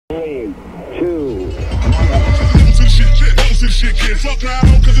3, 2,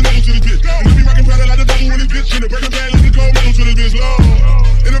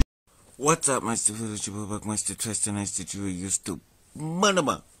 What's up, my stupid my trust and nice that you are used to.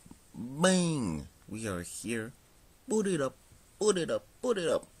 Bang! We are here. Put it up, put it up, put it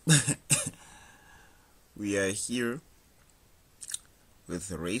up. We are here with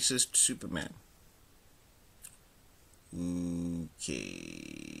the racist Superman. Okay.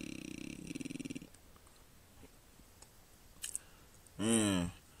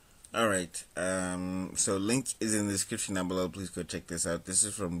 Alright, so link is in the description down below. Please go check this out. This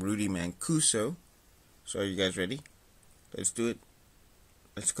is from Rudy Mancuso. So are you guys ready? Let's do it.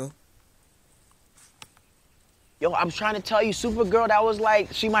 Let's go. Yo, I'm trying to tell you, Supergirl, that was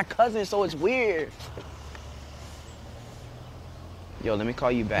like, she my cousin, so it's weird. Yo, let me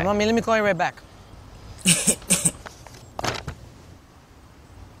call you back. Mommy, let me call you right back.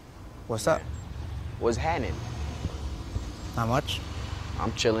 What's up? What's happening? Not much.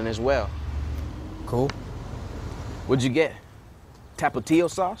 I'm chilling as well. Cool. What'd you get? Tapatio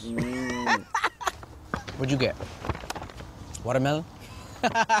sauce? What'd you get? Watermelon?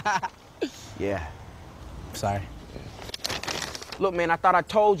 Yeah. Sorry. Look, man, I thought I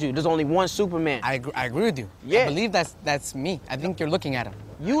told you, there's only one Superman. I agree with you. Yeah. I believe that's me. I think you're looking at him.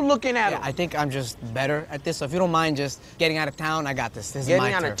 You looking at him? I think I'm just better at this. So if you don't mind just getting out of town, I got this. This is my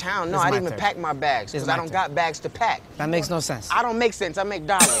Getting out of town? No, I didn't even pack my bags, because I don't got bags to pack. That makes no sense. I don't make sense, I make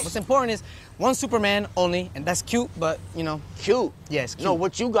dollars. What's important is one Superman only, and that's cute, but, you know. Cute? Yes, cute. No,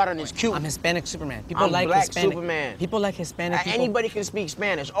 what you got on is cute. I'm Hispanic Superman. People I'm like black Hispanic. Superman. People like Hispanic people. Anybody can speak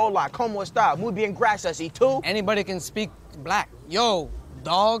Spanish. Hola, ¿cómo está? Muy bien, gracias. ¿Y tú? Anybody can speak black. Yo,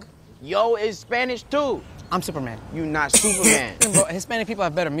 dog. Yo is Spanish too. I'm Superman. You not Superman. Bro, Hispanic people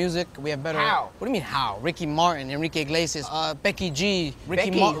have better music. We have better. How? What do you mean how? Ricky Martin, Enrique Iglesias, Becky G,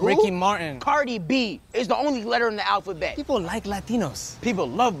 Becky Ricky Martin. Cardi B is the only letter in the alphabet. People like Latinos. People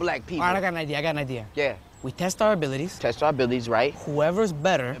love black people. All right, I got an idea. Yeah. We test our abilities. Test our abilities, right? Whoever's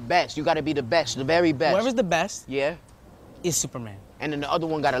better. The best. You got to be the best, the very best. Whoever's the best. Yeah. Is Superman. And then the other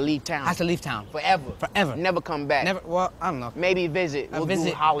one got to leave town. Has to leave town. Forever. Forever. Never come back. Never. Well, I don't know. Maybe visit. We'll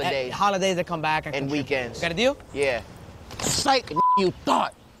visit do holidays. Holidays that come back. And weekends. Got a deal? Yeah. Psych, you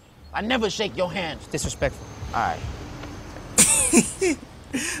thought. I never shake your hand. Disrespectful. All right.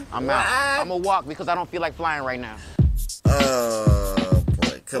 I'm out. I'm gonna walk because I don't feel like flying right now. Oh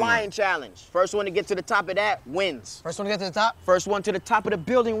boy, come Flying on. challenge. First one to get to the top of that wins. First one to get to the top? First one to the top of the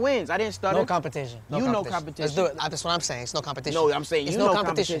building wins. I didn't stutter. No competition. You know competition. Let's do it. That's what I'm saying. It's no competition. No, I'm saying you know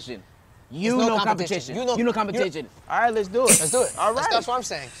competition. You know competition. You know competition. All right, let's do it. Let's do it. All right. That's what I'm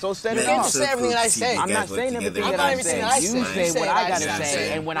saying. So set You it can't off. just say everything that I say. I'm not saying everything that I say. You say what I gotta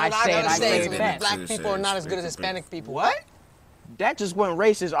say, and when I say it, I say it back. Black people are not as good as Hispanic people. What? That just went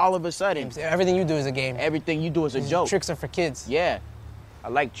racist all of a sudden. Everything you do is a game. Everything you do is a joke. Tricks are for kids. Yeah. I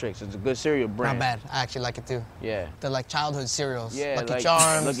like Tricks. It's a good cereal brand. Not bad. I actually like it too. Yeah. They're like childhood cereals. Yeah, Lucky like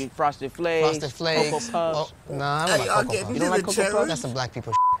Charms. Lucky Frosted Flakes. Frosted Flakes. Cocoa Puffs. Oh, nah, I don't like Cocoa Puffs. You don't like Cocoa Puffs? That's some black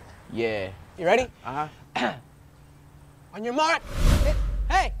people Yeah. You ready? Uh-huh. On your mark.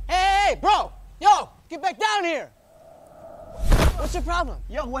 Hey, bro. Yo, get back down here. What's your problem?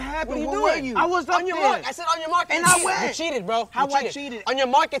 Yo, what happened? What are you Where doing? were you? I was up on your there. mark. I said on your mark. And I went. You cheated, bro. How you I cheated? On your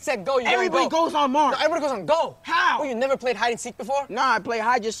mark, it said go. You Everybody go. goes on mark. No, everybody goes on go. How? Oh, you never played hide and seek before? Nah, I play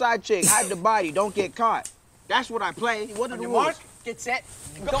hide your side chick, hide the body, don't get caught. That's what I play. What are the On your rules? mark, get set,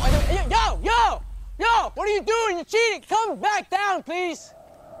 go. Yo, what are you doing? You're cheating. Come back down, please.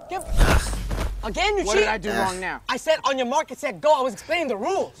 Again, you cheated. What did I do wrong now? I said on your mark, it said go. I was explaining the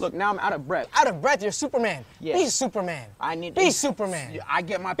rules. Look, now I'm out of breath. Out of breath, you're Superman. Yes. Be Superman. I need Be Superman. I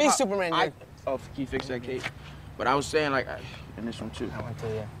get my Be Superman. Oh, can you fix that, Kate? But I was saying, like, and this one too. I went to,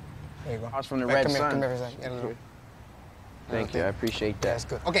 yeah. There you go. I was from the Red Sun. Come here for a second. Thank you, I appreciate that. That's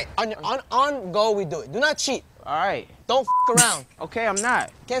good. Okay, on go, we do it. Do not cheat. All right. Don't around. Okay, I'm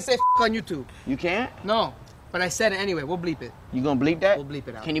not. Can't say on YouTube. You can't? No, but I said it anyway. We'll bleep it. You gonna bleep that? We'll bleep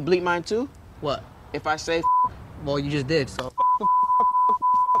it out. Can you bleep mine too? What? If I say Well, you just did, so.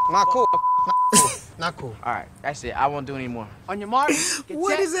 Not cool. Not cool. Not cool. All right, that's it. I won't do any more. On your mark, get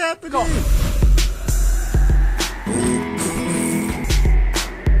What set, is happening? go.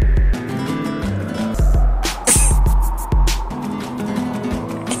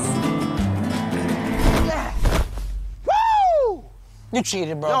 You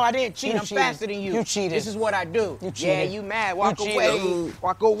cheated, bro. No, I didn't cheat. I'm cheated. faster than you. You cheated. This is what I do. You cheated. Yeah, you mad. Walk You away. cheated.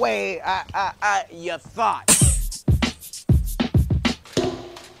 Walk away. You thought.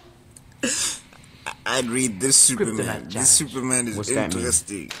 I'd read this Superman. This Superman is What's that mean?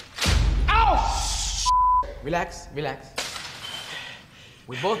 interesting. Ow! Relax, relax.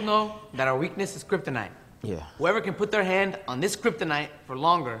 We both know that our weakness is kryptonite. Yeah. Whoever can put their hand on this kryptonite for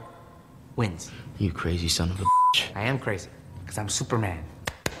longer wins. You crazy son of a bitch. I am crazy, because I'm Superman.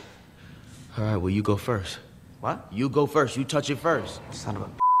 All right, well, you go first. What? You go first. You touch it first. Son of a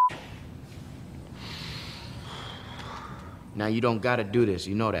Now, you don't gotta do this.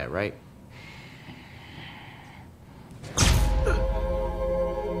 You know that, right?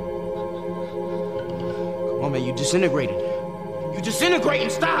 Come on, man. You disintegrated. You disintegrating.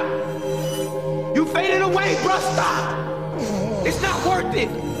 Stop. You faded away, bro. Stop. It's not worth it.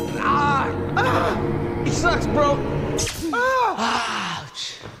 He sucks, bro.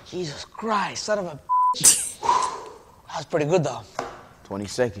 Ouch. Jesus Christ, son of a bitch. That was pretty good, though. 20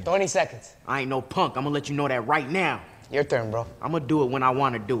 seconds. 20 seconds. I ain't no punk. I'm gonna let you know that right now. Your turn, bro. I'm gonna do it when I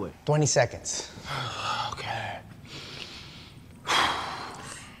wanna do it. 20 seconds. Okay.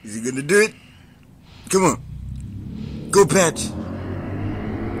 Is he gonna do it? Come on. Go, Patch.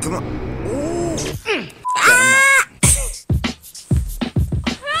 Come on.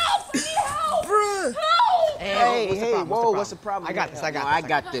 Hey, whoa, what's the problem? I got this, I got I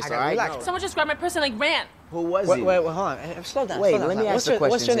got this, all right? Relax. Someone just grabbed my purse and like ran. Who was Wait, it? hold on. Slow down. Wait, slow down. let me ask What's the your,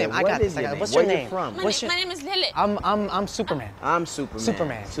 question. What's your name? I got this. What's your Where name? you from? My name is Lele. I'm Superman. I'm Superman.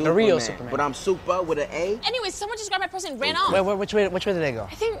 Superman. The real Superman. But I'm super with an A? Anyways, someone just grabbed my purse and ran off. Wait, which way did they go?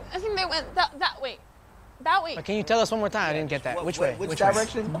 I think they went that way. That way. But can you tell us one more time? I didn't get that. Which way? Which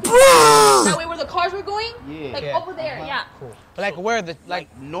direction? That way where the cars were going? Yeah. Like Yeah. over there, yeah. Cool. But like where the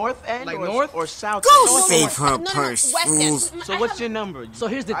Like north end? Like or, north? or south? Go end? save her No, purse, west end. fools. So what's your number? So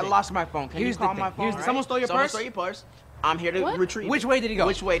here's the I thing. lost my phone. Can Here's you call the my thing. phone? Here's the- someone stole your Someone purse? stole your purse. I'm here to What? retrieve Which it. way did he go?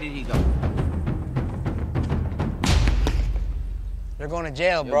 Which way did he go? You're going to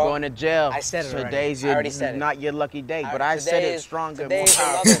jail, You're bro. going to jail. I said it already. Today's I already said it. not your lucky day, but I said Today it is- stronger. Today's more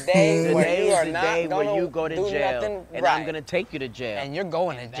another powerful. day where Today's you are the not day where gonna you go to do jail, nothing and right. I'm gonna take you to jail. And you're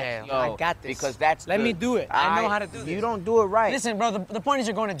going to jail. Yo, I got this. Because that's Let me good. do it. I know how to do this. You don't do it right. Listen, bro, the point is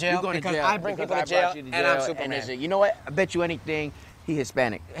you're going to jail You're going to because jail. I bring because people I to jail, brought you to and I'm jail, Superman. it's you know what? I bet you anything, he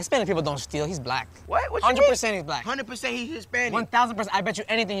Hispanic. Hispanic people don't steal. He's black. What? What? 100% he's black. 100% he's Hispanic. 1,000%. I bet you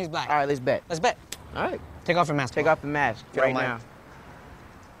anything he's black. All right, let's bet. Let's bet. All right. Take off your mask. Take bro. off the mask you right don't mind. now.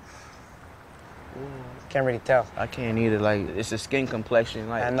 Can't really tell. I can't either. Like, it's a skin complexion.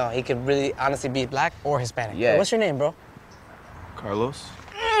 Like, I know. He could really honestly be black or Hispanic. Yeah. What's your name, bro? Carlos?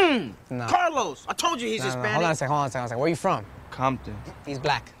 No. Carlos, I told you he's No, no, Hispanic. hold on a second. Where you from? Compton. He's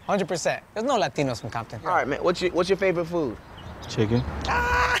black. 100%. There's no Latinos from Compton. All right, man. What's your favorite food? Chicken?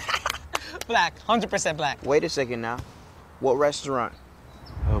 Black. 100% black. Wait a second now. What restaurant?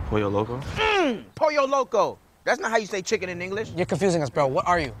 Pollo Loco? Pollo Loco. That's not how you say chicken in English. You're confusing us, bro. What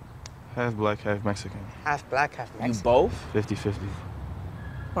are you? Half black, half Mexican. Half black, half You Mexican. both? 50-50.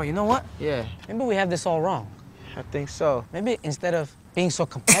 Bro, you know what? Yeah, Maybe we have this all wrong. I think so. Maybe instead of being so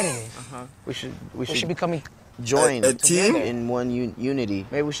competitive, We should we should become. join A team? in one unity.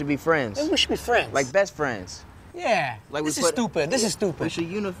 Maybe we should be friends. Maybe we should be friends. Like best friends. Yeah. Like this we is put- stupid. This is We stupid. should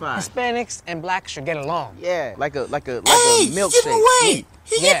unify. Hispanics and blacks should get along. Yeah, like a Hey, milkshake. get away!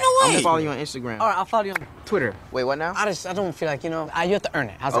 He Yeah. getting I'm away! gonna follow you on Instagram. All right, I'll follow you on Twitter. Wait, what now? I don't feel like, you have to earn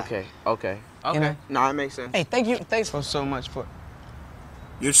it. How's that? Okay. You know? No, it makes sense. Hey, thanks for. so much for.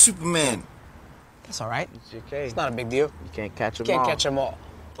 You're Superman. That's all right. It's okay. It's not a big deal. You can't catch them Can't all. catch them all.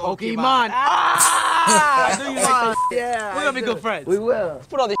 Pokemon. I knew you liked that. Yeah. We're gonna be good friends. We will. Let's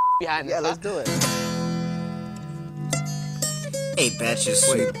put all this behind us. Yeah, let's do it. Hey, Patch is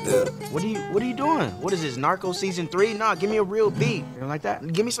sweet, though. What are you doing? What is this, Narco season 3? Nah, give me a real beat. You don't like that?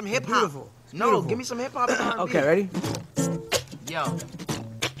 Give me some hip hop. Beautiful. No, Beautiful. give me some hip hop. Okay, ready? Yo,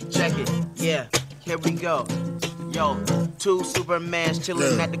 check it. Yeah, here we go. Yo, 2 Supermans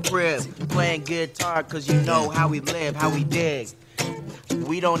chilling Yeah. at the crib, playing guitar, cause you know how we live, how we dig.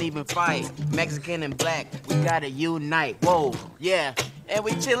 We don't even fight, Mexican and black, we gotta unite. Whoa, yeah. And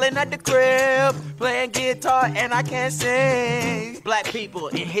we chilling at the crib, playing guitar, and I can't sing. Black people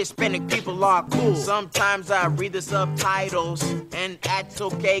and Hispanic people are cool. Sometimes I read the subtitles, and that's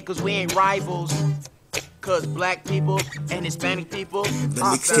okay, cause we ain't rivals. Cause black people and Hispanic people The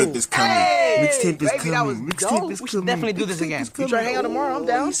are mixtape is coming. Hey, Mixtape is baby, that was coming. dope. Mixtape is We should coming. definitely do this Mixtape again. is You coming. try to hang out tomorrow? I'm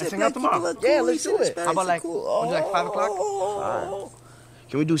down. He said Let's hang out black people tomorrow. are cool. Yeah, let's He do said it. Hispanics How about are like, cool. would you like 5 o'clock?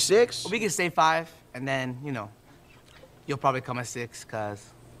 Can we do 6? We can say 5, and then, you'll probably come at 6, cause,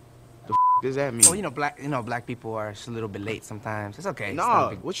 What does that mean? well, black people are just a little bit late sometimes. It's okay. It's not No, a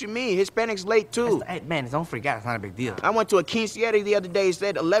big, what you mean? Hispanics late too. hey, man, don't forget, it's not a big deal. I went to a quinceañera the other day. It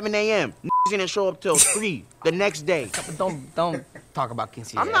said 11 a.m. Didn't show up till 3 the next day. But don't talk about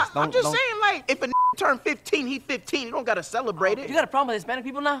quinceañeras. I'm not. I'm just Don't- saying, like, if a turned 15, he 15. You don't gotta celebrate it. You got a problem with Hispanic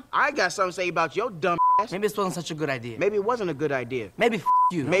people now? I got something to say about your dumb Maybe this wasn't such a good idea. Maybe it wasn't a good idea. Maybe f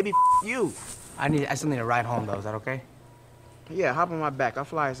you. Maybe you. I still need a ride home though. Is that okay? Yeah, hop on my back. I'll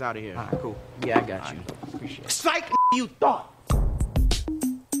fly us out of here. All right, cool. Yeah, I got you. Appreciate it. Psych, you thought.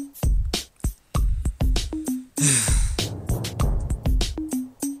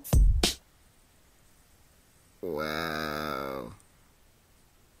 Wow.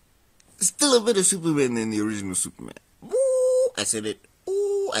 Still a bit of Superman than the original Superman. Woo! I said it.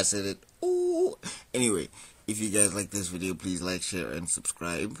 Ooh, I said it. Ooh. Anyway, if you guys like this video, please like, share, and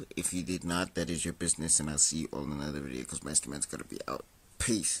subscribe. If you did not, that is your business, and I'll see you all in another video because Masterman's gotta be out.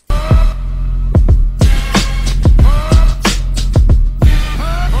 Peace.